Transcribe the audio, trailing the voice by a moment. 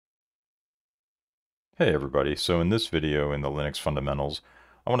Hey everybody, so in this video in the Linux fundamentals,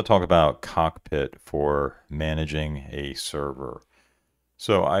 I want to talk about Cockpit for managing a server.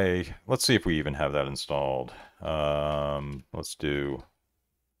 So let's see if we even have that installed. Let's do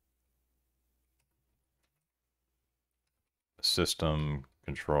system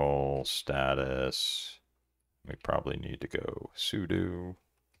control status. We probably need to go sudo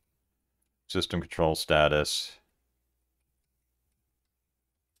system control status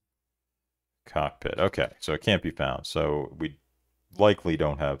Cockpit. Okay, so it can't be found. So we likely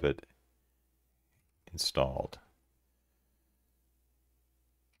don't have it installed.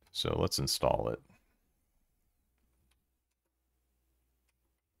 So let's install it.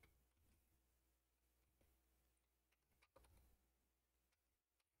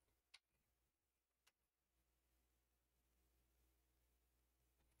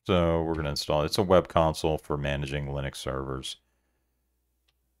 So we're going to install it. It's a web console for managing Linux servers.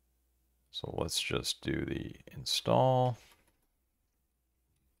 So let's just do the install.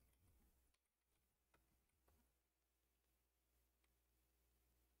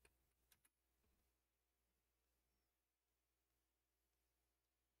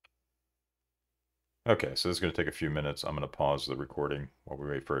 Okay, so this is going to take a few minutes. I'm going to pause the recording while we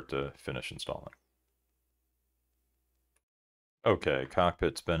wait for it to finish installing. Okay,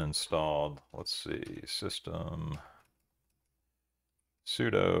 Cockpit's been installed. Let's see, system,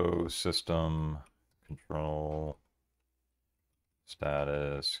 sudo system control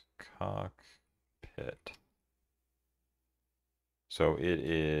status Cockpit. So it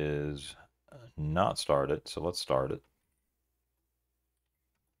is not started, so let's start it.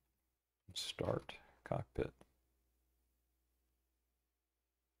 Start Cockpit.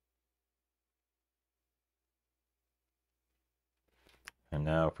 And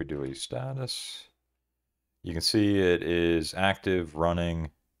now if we do a status, you can see it is active, running.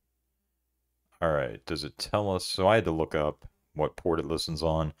 All right, does it tell us? So I had to look up what port it listens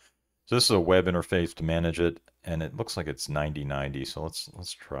on. So this is a web interface to manage it, and it looks like it's 9090. So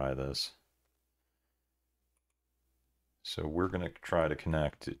let's try this. So we're going to try to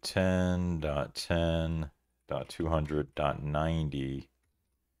connect to 10.10.200.90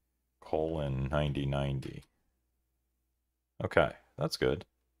 colon 9090. Okay, that's good.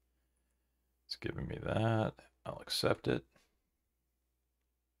 It's giving me that. I'll accept it.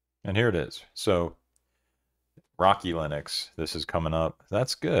 And here it is. So Rocky Linux, this is coming up.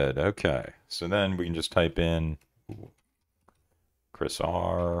 That's good. Okay. So then we can just type in Chris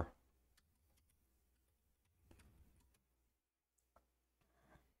R.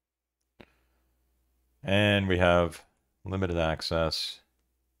 And we have limited access.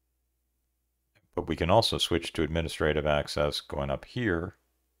 But we can also switch to administrative access going up here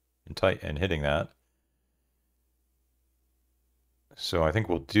and hitting that. So I think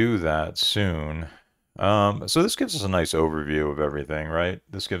we'll do that soon. So this gives us a nice overview of everything, right?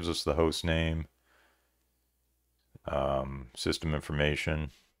 This gives us the host name, system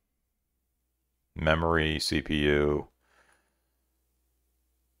information, memory, CPU.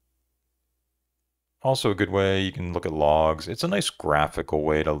 Also a good way, you can look at logs. It's a nice graphical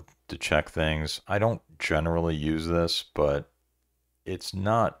way to check things. I don't generally use this, but it's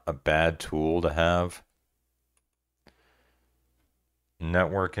not a bad tool to have.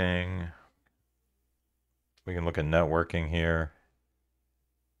 Networking. We can look at networking here.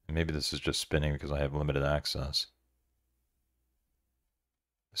 Maybe this is just spinning because I have limited access.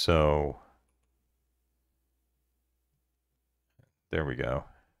 So there we go.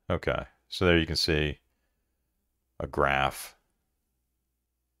 Okay. So there you can see a graph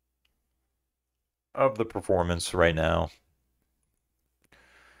of the performance right now.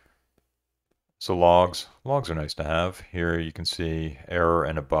 So logs are nice to have. Here you can see error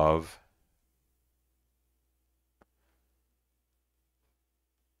and above.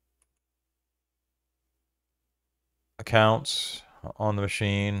 Accounts on the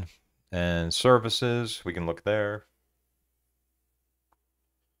machine and services, we can look there.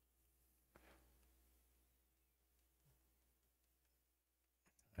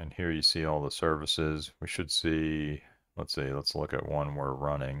 And here you see all the services. We should see, let's look at one we're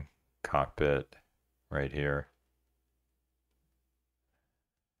running, Cockpit, right here.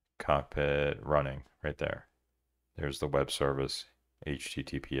 Cockpit running, right there. There's the web service,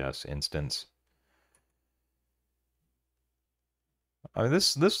 HTTPS instance. I mean,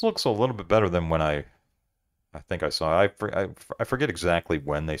 this looks a little bit better than when I think I saw. I forget exactly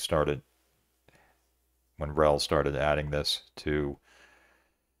when they started, when RHEL started adding this to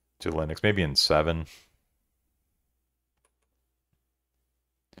Linux, maybe in 7.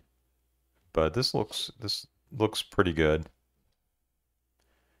 But this looks pretty good.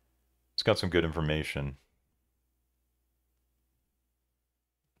 It's got some good information.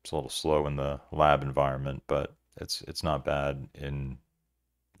 It's a little slow in the lab environment, but it's not bad in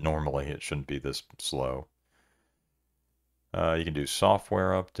normally it shouldn't be this slow. You can do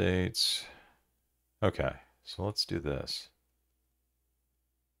software updates. Okay, so let's do this.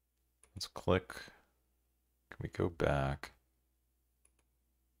 Let's click. Can we go back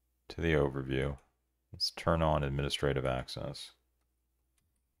to the overview? Let's turn on administrative access.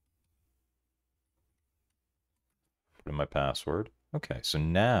 Put in my password. Okay, so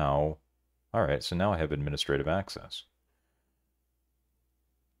now, all right, so now I have administrative access.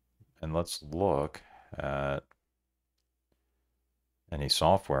 And let's look at any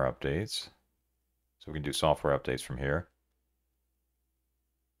software updates. So we can do software updates from here.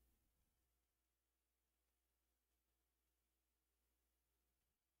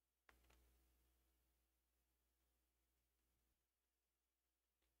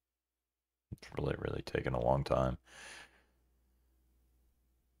 It's really taking a long time.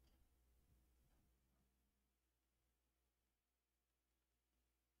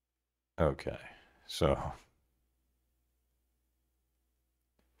 Okay, so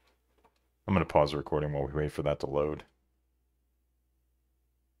I'm going to pause the recording while we wait for that to load.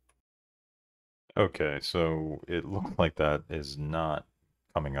 Okay, so it looks like that is not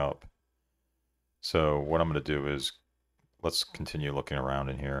coming up. So what I'm going to do is let's continue looking around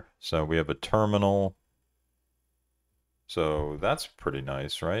in here. So we have a terminal. So that's pretty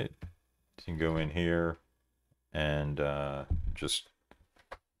nice, right? You can go in here and just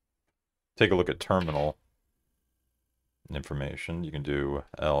take a look at terminal information. You can do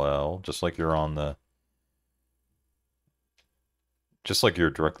LL just like you're on the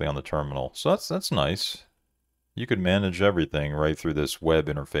directly on the terminal. So that's nice. You could manage everything right through this web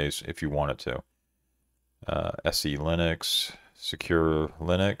interface if you wanted to. SE Linux, secure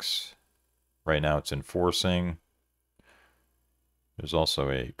Linux. Right now it's enforcing. There's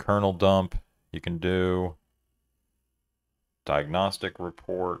also a kernel dump you can do. Diagnostic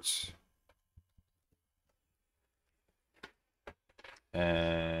reports.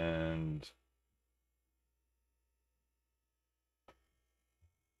 And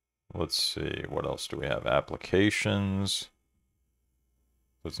let's see, what else do we have? Applications.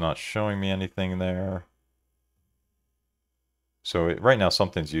 It's not showing me anything there. So right now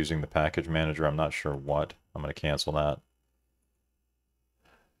something's using the package manager. I'm not sure what. I'm going to cancel that.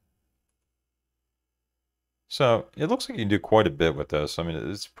 So it looks like you can do quite a bit with this. I mean,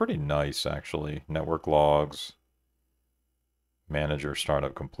 it's pretty nice actually. Network logs, manager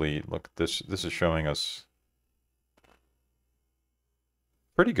startup complete. Look, this is showing us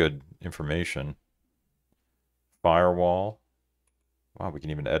pretty good information. Firewall. Wow, we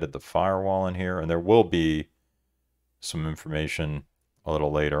can even edit the firewall in here, and there will be some information a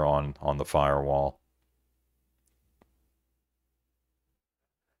little later on the firewall.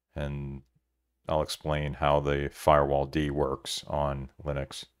 And I'll explain how the firewall D works on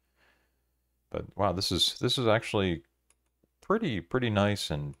Linux. But wow, this is actually pretty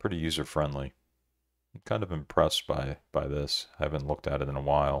nice and pretty user friendly. I'm kind of impressed by this. I haven't looked at it in a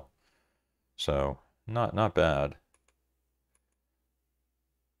while. So, not bad.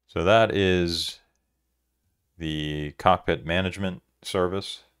 So that is the Cockpit management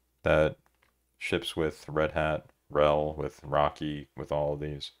service that ships with Red Hat, RHEL, with Rocky, with all of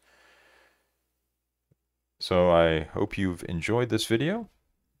these. So I hope you've enjoyed this video,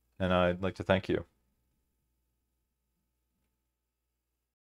 and I'd like to thank you.